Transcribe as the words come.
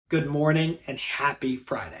good morning, and happy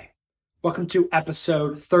Friday. Welcome to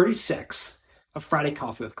episode 36 of Friday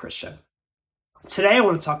Coffee with Christian. Today, I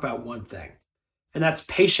want to talk about one thing, and that's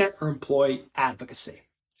patient or employee advocacy.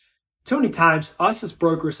 Too many times, us as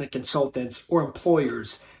brokers and consultants or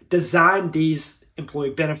employers design these employee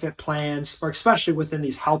benefit plans, or especially within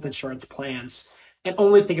these health insurance plans, and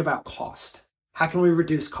only think about cost. How can we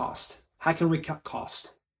reduce cost? How can we cut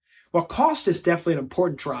cost? Well, cost is definitely an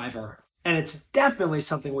important driver, and it's definitely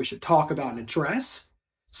something we should talk about and address.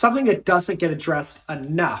 Something that doesn't get addressed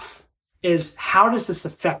enough is, how does this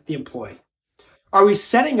affect the employee? Are we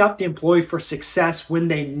setting up the employee for success when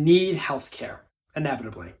they need healthcare,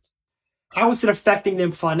 inevitably? How is it affecting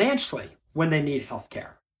them financially when they need healthcare?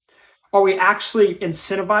 Are we actually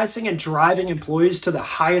incentivizing and driving employees to the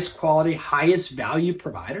highest quality, highest value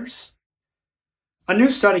providers? A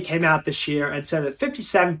new study came out this year and said that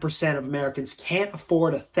 57% of Americans can't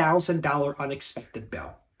afford a $1,000 unexpected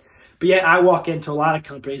bill. But yet I walk into a lot of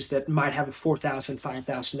companies that might have a $4,000,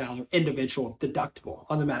 $5,000 individual deductible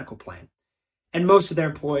on the medical plan. And most of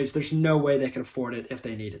their employees, there's no way they can afford it if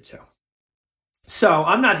they needed to. So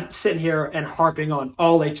I'm not sitting here and harping on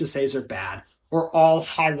all HSAs are bad or all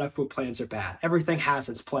high deductible plans are bad. Everything has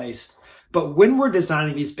its place. But when we're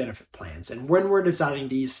designing these benefit plans and when we're designing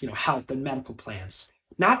these, health and medical plans,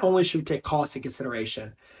 not only should we take cost into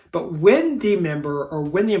consideration, but when the member or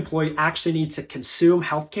when the employee actually needs to consume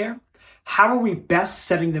healthcare, how are we best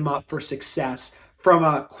setting them up for success from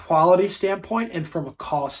a quality standpoint and from a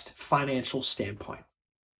cost financial standpoint?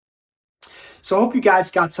 So I hope you guys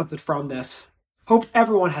got something from this. Hope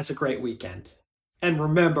everyone has a great weekend. And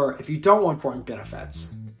remember, if you don't want foreign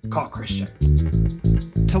benefits, call Christian.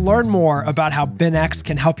 To learn more about how BenX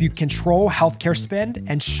can help you control healthcare spend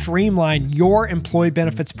and streamline your employee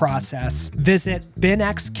benefits process, visit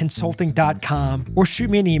benxconsulting.com or shoot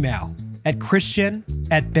me an email at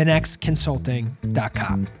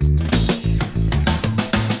christian@benxconsulting.com.